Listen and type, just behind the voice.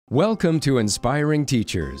Welcome to Inspiring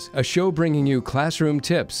Teachers, a show bringing you classroom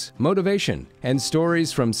tips, motivation, and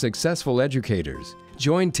stories from successful educators.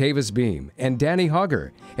 Join Tavis Beam and Danny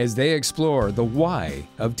Hogger as they explore the why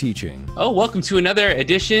of teaching. Oh, welcome to another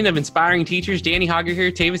edition of Inspiring Teachers. Danny Hogger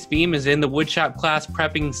here. Tavis Beam is in the woodshop class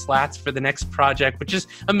prepping slats for the next project, which is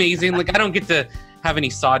amazing. Like, I don't get to have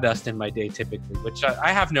any sawdust in my day typically, which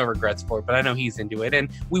I have no regrets for, but I know he's into it. And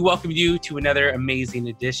we welcome you to another amazing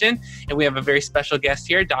edition. And we have a very special guest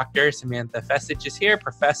here. Dr. Samantha Fecich is here,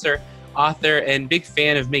 professor, author, and big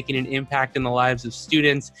fan of making an impact in the lives of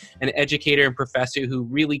students, an educator and professor who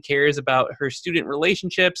really cares about her student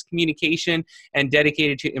relationships, communication, and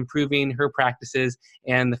dedicated to improving her practices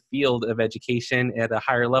and the field of education at a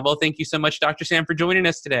higher level. Thank you so much, Dr. Sam, for joining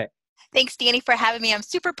us today. Thanks, Danny, for having me. I'm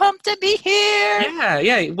super pumped to be here.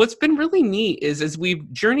 Yeah. What's been really neat is as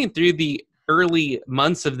we've journeyed through the early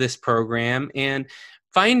months of this program and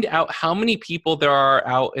find out how many people there are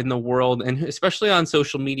out in the world, and especially on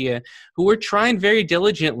social media, who are trying very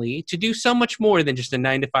diligently to do so much more than just a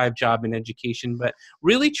 9-to-5 job in education, but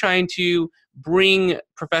really trying to bring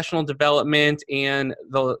professional development and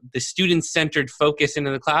the student-centered focus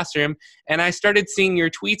into the classroom. And I started seeing your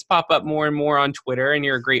tweets pop up more and more on Twitter, and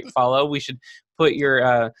you're a great follow. We should put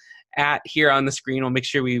your at here on the screen. We'll make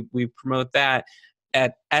sure we promote that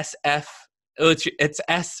at SF. Oh, it's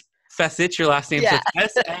S. Fecich, your last name, Yeah.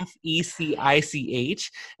 So it's Sfecich.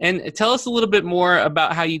 And tell us a little bit more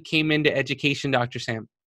about how you came into education, Dr. Sam.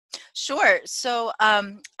 Sure. So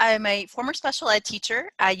I'm a former special ed teacher.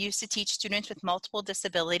 I used to teach students with multiple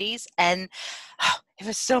disabilities, and it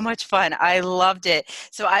was so much fun. I loved it.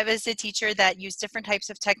 So I was a teacher that used different types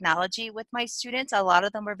of technology with my students. A lot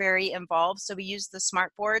of them were very involved. So we used the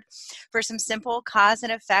smartboard for some simple cause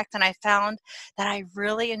and effect. And I found that I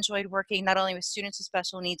really enjoyed working not only with students with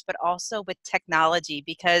special needs, but also with technology,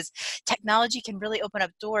 because technology can really open up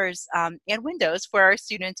doors and windows for our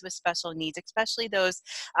students with special needs, especially those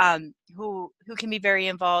who can be very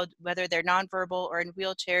involved, whether they're nonverbal or in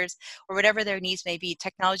wheelchairs or whatever their needs may be.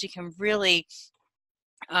 Technology can really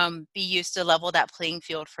be used to level that playing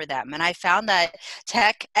field for them. And I found that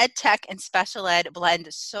ed tech and special ed blend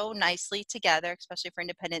so nicely together, especially for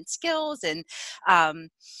independent skills and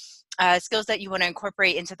skills that you want to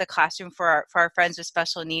incorporate into the classroom for our friends with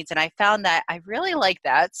special needs. And I found that I really like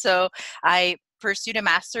that. So I pursued a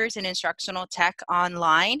master's in instructional tech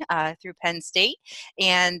online through Penn State.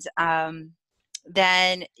 And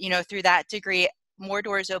then, through that degree, more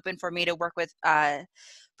doors open for me to work with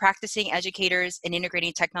practicing educators and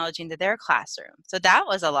integrating technology into their classroom. So that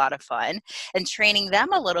was a lot of fun, and training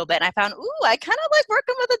them a little bit. And I found, I kind of like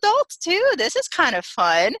working with adults too. This is kind of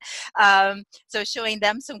fun. So showing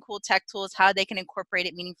them some cool tech tools, how they can incorporate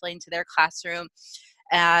it meaningfully into their classroom,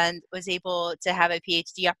 and was able to have a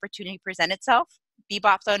PhD opportunity present itself.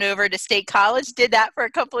 Bebopped on over to State College, did that for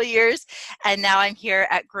a couple of years, and now I'm here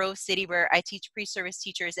at Grove City where I teach Preservice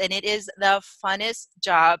Teachers, and it is the funnest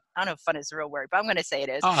job. I don't know if fun is a real word, but I'm going to say it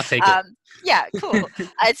is. Oh, I'll take it. Yeah, cool.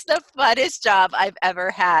 It's the funnest job I've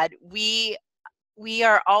ever had. We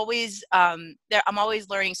are always I'm always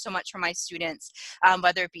learning so much from my students,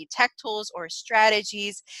 whether it be tech tools or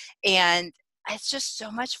strategies, and it's just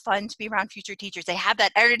so much fun to be around future teachers. They have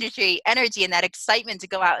that energy and that excitement to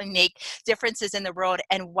go out and make differences in the world.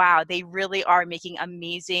 And wow, they really are making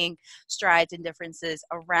amazing strides and differences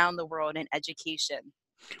around the world in education.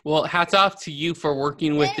 Well, hats off to you for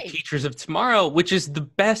working with the teachers of tomorrow, which is the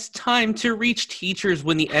best time to reach teachers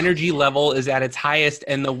when the energy level is at its highest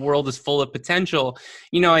and the world is full of potential.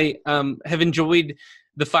 I have enjoyed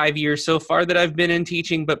the 5 years so far that I've been in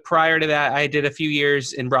teaching, but prior to that, I did a few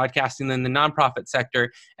years in broadcasting in the nonprofit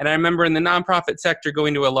sector. And I remember in the nonprofit sector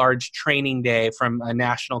going to a large training day from a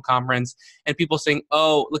national conference and people saying,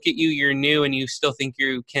 "Oh, look at you, you're new and you still think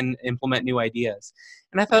you can implement new ideas."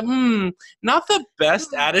 And I thought, not the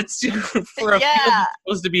best attitude for a field that's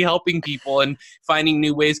supposed to be helping people, and finding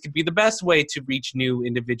new ways could be the best way to reach new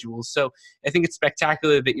individuals. So I think it's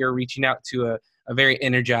spectacular that you're reaching out to a very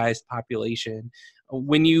energized population.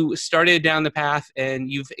 When you started down the path and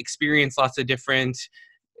you've experienced lots of different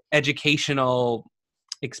educational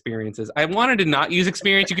experiences, I wanted to not use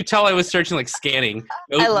experience. You could tell I was searching, like scanning.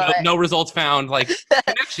 No results found. Like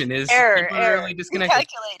connection is error. Disconnected.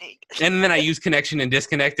 Calculating. And then I use connection and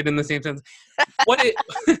disconnected in the same sense.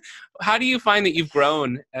 How do you find that you've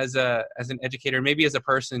grown as an educator, maybe as a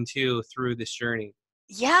person too, through this journey?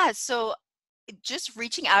 Yeah. So just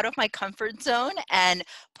reaching out of my comfort zone and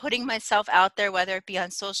putting myself out there, whether it be on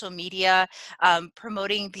social media,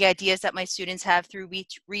 promoting the ideas that my students have through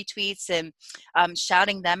retweets and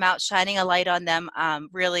shouting them out, shining a light on them,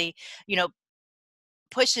 really,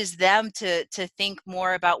 pushes them to think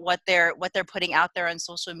more about what they're putting out there on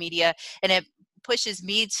social media, and it pushes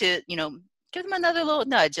me to, give them another little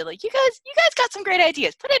nudge. Like, you guys got some great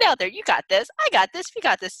ideas. Put it out there. You got this. I got this. We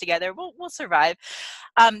got this together. We'll survive.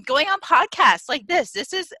 Going on podcasts like this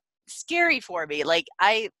is scary for me. Like,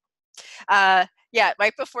 yeah,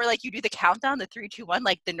 right before like you do the countdown, the 3, 2, 1,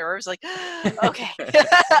 like the nerves, like, okay.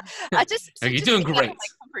 I just You're just doing getting out of great. my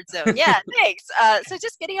comfort zone. Yeah, thanks. So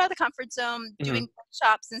just getting out of the comfort zone, doing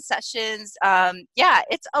workshops and sessions. Yeah,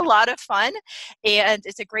 it's a lot of fun, and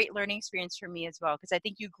it's a great learning experience for me as well, because I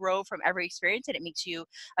think you grow from every experience, and it makes you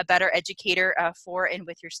a better educator for and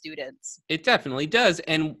with your students. It definitely does.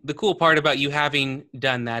 And the cool part about you having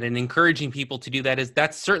done that and encouraging people to do that is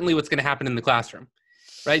that's certainly what's going to happen in the classroom.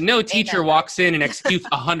 Right? No teacher Amen. walks in and executes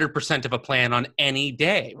 100% of a plan on any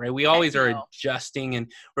day, right? We always are adjusting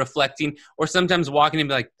and reflecting, or sometimes walking and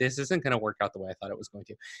be like, this isn't going to work out the way I thought it was going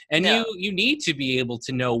to. And you need to be able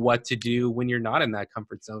to know what to do when you're not in that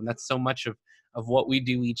comfort zone. That's so much of what we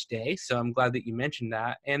do each day. So I'm glad that you mentioned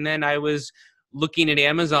that. And then I was looking at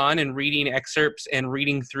Amazon and reading excerpts and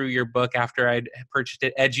reading through your book after I'd purchased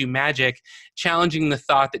it, EduMagic, challenging the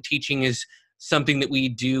thought that teaching is something that we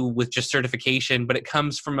do with just certification, but it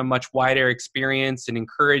comes from a much wider experience and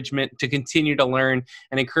encouragement to continue to learn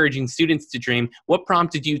and encouraging students to dream. What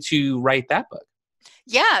prompted you to write that book?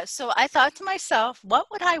 Yeah, so I thought to myself, what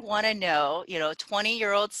would I want to know?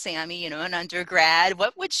 20-year-old Sammy, an undergrad,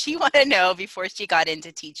 what would she want to know before she got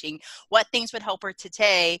into teaching? What things would help her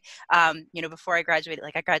today, before I graduated?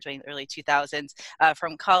 Like, I graduated in the early 2000s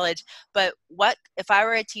from college. But what, if I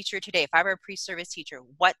were a teacher today, if I were a pre-service teacher,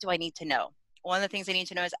 what do I need to know? One of the things I need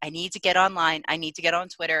to know is I need to get online. I need to get on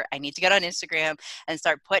Twitter. I need to get on Instagram and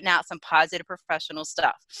start putting out some positive professional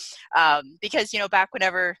stuff. Because, back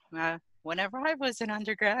whenever I was an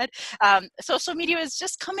undergrad, social media was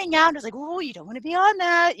just coming out. It was like, oh, you don't want to be on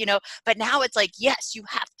that, but now it's like, yes, you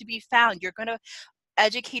have to be found.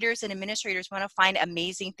 Educators and administrators want to find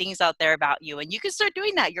amazing things out there about you. And you can start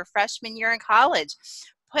doing that your freshman year in college.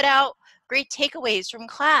 Put out great takeaways from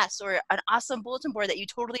class, or an awesome bulletin board that you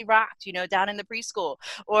totally rocked, down in the preschool,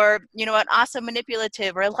 or, an awesome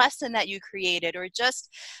manipulative or a lesson that you created, or just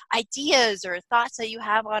ideas or thoughts that you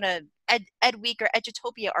have on a Ed Week or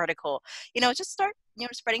Edutopia article. Just start,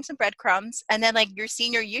 spreading some breadcrumbs. And then like your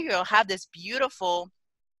senior year, you'll have this beautiful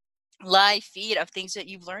live feed of things that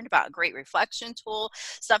you've learned about. Great reflection tool,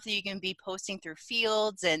 stuff that you can be posting through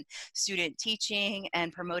fields and student teaching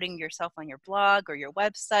and promoting yourself on your blog or your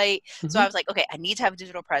website. So I was like, okay, I need to have a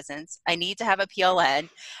digital presence. I need to have a PLN.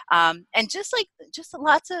 And just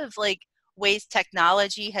lots of like ways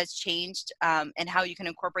technology has changed, and how you can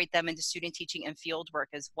incorporate them into student teaching and field work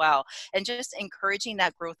as well. And just encouraging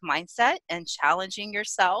that growth mindset and challenging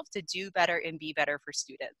yourself to do better and be better for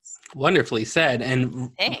students. Wonderfully said. And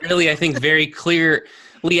Thanks. really, I think very clearly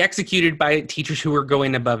executed by teachers who are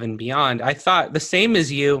going above and beyond. I thought the same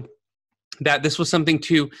as you, that this was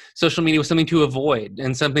social media was something to avoid,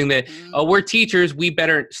 and something that, we're teachers, we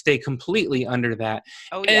better stay completely under that.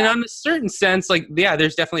 Oh, and yeah. on a certain sense, like, yeah,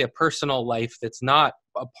 there's definitely a personal life that's not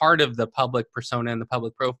a part of the public persona and the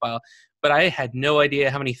public profile. But I had no idea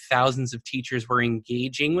how many thousands of teachers were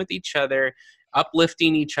engaging with each other,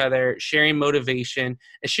 uplifting each other, sharing motivation,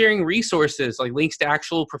 and sharing resources like links to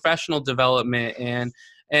actual professional development,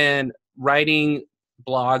 and writing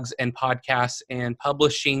blogs and podcasts and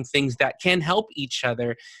publishing things that can help each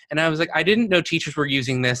other. And I was like, I didn't know teachers were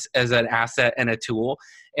using this as an asset and a tool.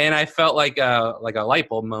 And I felt like a light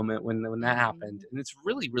bulb moment when that happened. And it's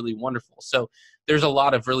really, really wonderful. So there's a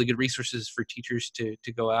lot of really good resources for teachers to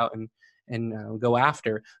go out and go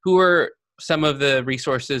after. Who are some of the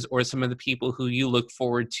resources or some of the people who you look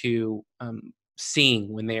forward to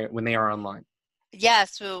seeing when they are online? Yeah,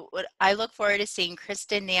 so what I look forward to seeing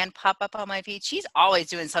Kristen Nan pop up on my feed. She's always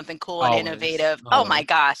doing something cool and innovative. Oh my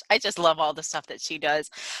gosh, I just love all the stuff that she does.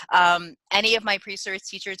 Any of my pre-service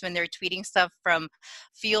teachers, when they're tweeting stuff from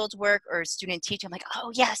field work or student teaching, I'm like,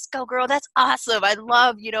 oh yes, go girl, that's awesome. I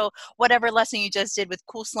love, whatever lesson you just did with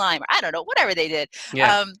cool slime. I don't know, whatever they did.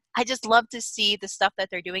 Yeah. I just love to see the stuff that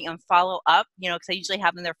they're doing and follow up, because I usually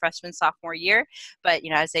have them their freshman, sophomore year. But,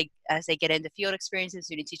 as they get into field experience and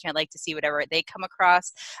student teaching, I like to see whatever they come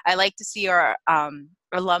across. I like to see our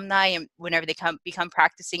alumni, and whenever they become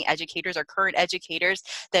practicing educators or current educators,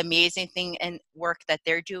 the amazing thing and work that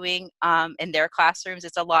they're doing in their classrooms.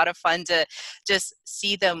 It's a lot of fun to just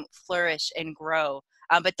see them flourish and grow.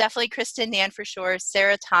 But definitely Kristen Nan for sure.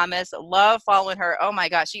 Sarah Thomas, love following her. Oh my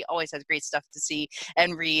gosh, she always has great stuff to see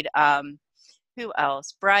and read. Who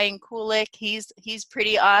else? Brian Kulik, he's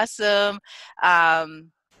pretty awesome.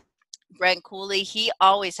 Brent Cooley, he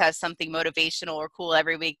always has something motivational or cool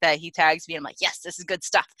every week that he tags me. I'm like, yes, this is good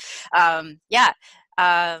stuff. Yeah.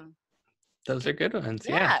 Those are good ones.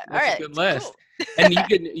 Yeah, Yeah. All that's a right. good list. Cool. And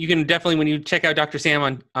you can definitely, when you check out Dr.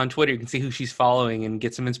 Sam on Twitter, you can see who she's following and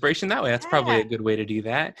get some inspiration that way. That's probably a Yeah. good way to do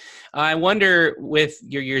that. I wonder, with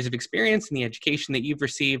your years of experience and the education that you've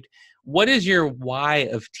received, what is your why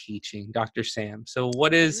of teaching, Dr. Sam? So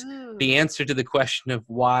what is the Ooh. answer to the question of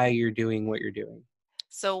why you're doing what you're doing?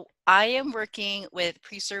 So I am working with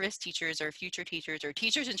pre-service teachers or future teachers or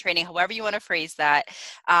teachers in training, however you want to phrase that,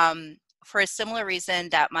 for a similar reason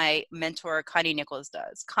that my mentor, Connie Nichols,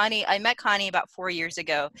 does. I met Connie about 4 years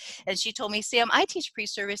ago, and she told me, Sam, I teach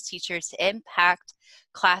pre-service teachers to impact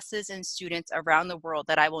classes and students around the world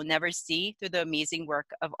that I will never see through the amazing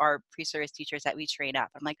work of our pre-service teachers that we train up.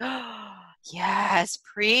 I'm like, oh, yes,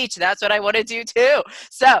 preach. That's what I want to do too.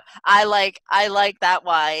 So I like that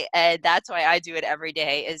why, and that's why I do it every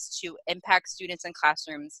day, is to impact students in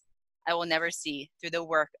classrooms I will never see through the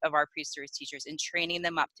work of our pre-service teachers and training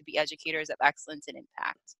them up to be educators of excellence and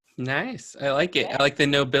impact. Nice. I like it. Yeah, I like the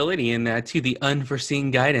nobility in that too, the unforeseen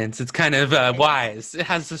guidance. It's kind of wise. It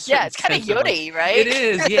has a yeah, certain it's kind of sense of like, Yodi, it right?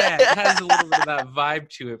 is, yeah. It has a little bit of that vibe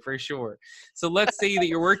to it for sure. So let's say that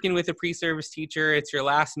you're working with a pre-service teacher, it's your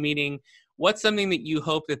last meeting. What's something that you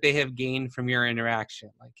hope that they have gained from your interaction?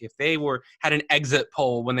 Like if they had an exit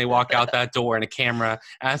poll when they walk out that door and a camera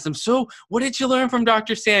asks them, so what did you learn from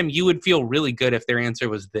Dr. Sam? You would feel really good if their answer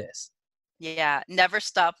was this. Yeah, never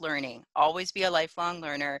stop learning. Always be a lifelong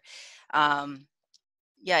learner. Um,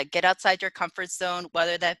 yeah, get outside your comfort zone,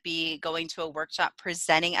 whether that be going to a workshop,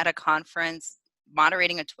 presenting at a conference,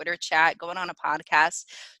 moderating a Twitter chat, going on a podcast.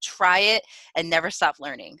 Try it and never stop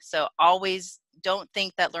learning. So always don't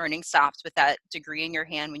think that learning stops with that degree in your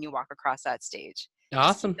hand when you walk across that stage. Just keep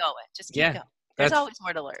Awesome. going. Just keep Yeah. going. There's That's always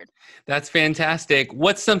more to learn. That's fantastic.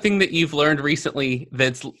 What's something that you've learned recently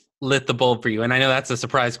that's lit the bulb for you? And I know that's a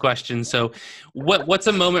surprise question. So what's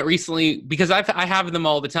a moment recently, because I have them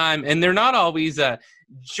all the time and they're not always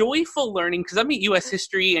joyful learning, because I'm a US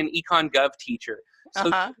history and econ gov teacher. So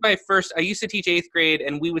Uh-huh. I used to teach 8th grade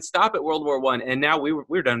and we would stop at World War I, and now we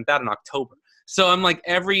were done with that in October. So I'm like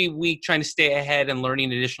every week trying to stay ahead and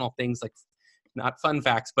learning additional things, like not fun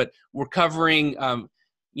facts, but we're covering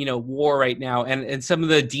war right now, and some of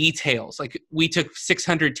the details. Like we took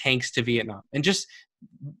 600 tanks to Vietnam, and just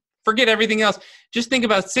forget everything else. Just think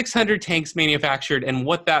about 600 tanks manufactured and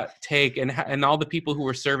what that take, and all the people who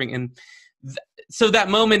were serving. And so that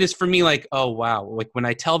moment is for me like, oh wow, like when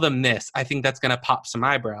I tell them this, I think that's going to pop some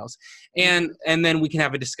eyebrows, and then we can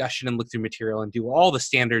have a discussion and look through material and do all the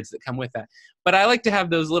standards that come with that. But I like to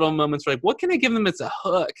have those little moments where like, what can I give them as a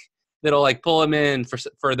hook that'll like pull them in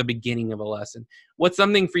for the beginning of a lesson? What's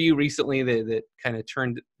something for you recently that kind of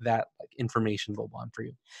turned that like information bulb on for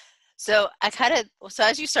you? So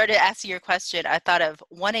as you started asking your question, I thought of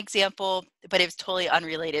one example, but it was totally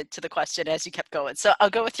unrelated to the question as you kept going. So I'll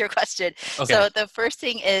go with your question. Okay. So the first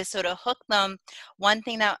thing is, so to hook them, one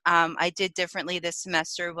thing that I did differently this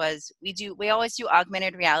semester was we always do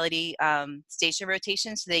augmented reality station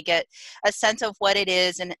rotations, so they get a sense of what it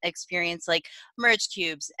is and experience like merge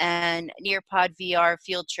cubes and Nearpod VR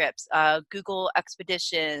field trips, Google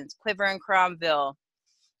expeditions, Quiver and Cromville,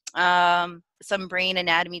 some brain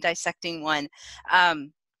anatomy dissecting one.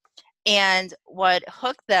 And what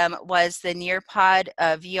hooked them was the Nearpod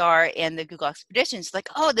VR and the Google Expeditions. Like,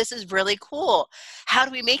 oh, this is really cool. How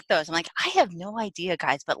do we make those? I'm like, I have no idea,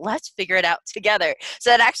 guys, but let's figure it out together.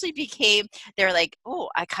 So it actually became, they're like, oh,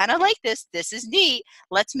 I kind of like this. This is neat.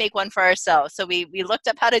 Let's make one for ourselves. So we looked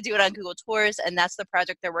up how to do it on Google Tours, and that's the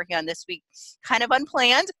project they're working on this week. Kind of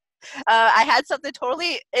unplanned. I had something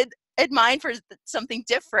totally in mind for something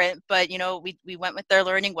different, but we went with their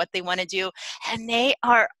learning, what they want to do, and they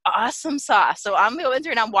are awesome sauce. So I'm going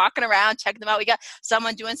through and I'm walking around, checking them out. We got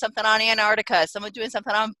someone doing something on Antarctica, someone doing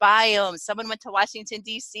something on biomes, someone went to Washington,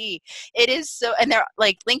 D.C. It is so, and they're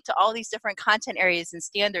like linked to all these different content areas and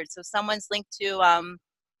standards. So someone's linked to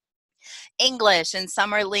English, and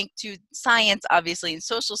some are linked to science, obviously, and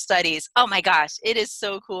social studies. Oh my gosh, it is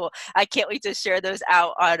so cool. I can't wait to share those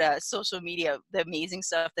out on social media, the amazing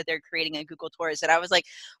stuff that they're creating in Google Tours. And I was like,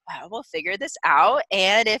 wow, we'll figure this out.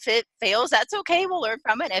 And if it fails, that's okay. We'll learn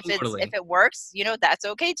from it. If it works, that's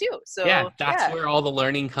okay too. So yeah, that's where all the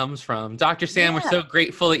learning comes from. Dr. Sam, we're Yeah. so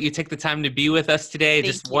grateful that you took the time to be with us today.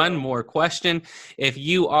 Thank Just you. one more question. If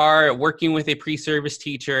you are working with a pre-service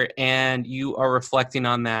teacher and you are reflecting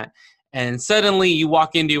on that, and suddenly you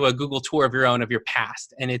walk into a Google tour of your own of your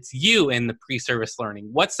past, and it's you in the pre-service learning,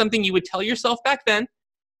 what's something you would tell yourself back then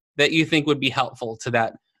that you think would be helpful to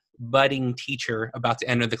that budding teacher about to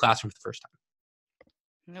enter the classroom for the first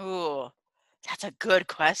time? Ooh, that's a good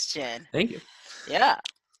question. Thank you. Yeah.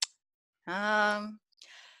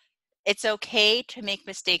 It's okay to make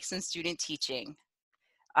mistakes in student teaching.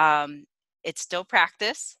 It's still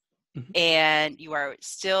practice, and you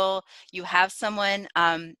have someone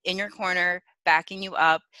in your corner backing you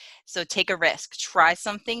up. So take a risk. Try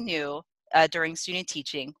something new during student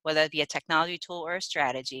teaching, whether it be a technology tool or a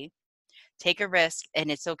strategy. Take a risk, and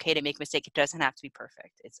it's okay to make a mistake. It doesn't have to be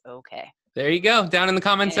perfect. It's okay. There you go. Down in the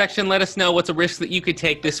comment section, let us know what's a risk that you could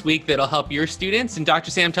take this week that'll help your students. And Dr.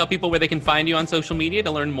 Sam, tell people where they can find you on social media to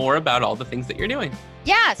learn more about all the things that you're doing.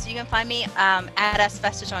 Yeah, so you can find me at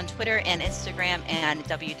Fecich on Twitter and Instagram, and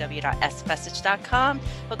www.sfecich.com.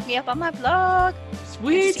 Hook me up on my blog.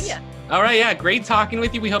 Sweet. See ya. All right, yeah, great talking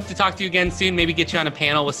with you. We hope to talk to you again soon. Maybe get you on a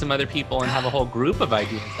panel with some other people and have a whole group of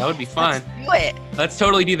ideas. That would be fun. Let's do it. Let's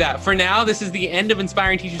totally do that. For now, this is the end of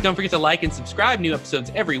Inspiring Teachers. Don't forget to like and subscribe. New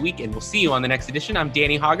episodes every week, and we'll see you on the next edition. I'm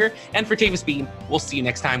Danny Hogger, and for Tavis Beam, we'll see you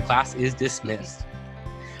next time. Class is dismissed.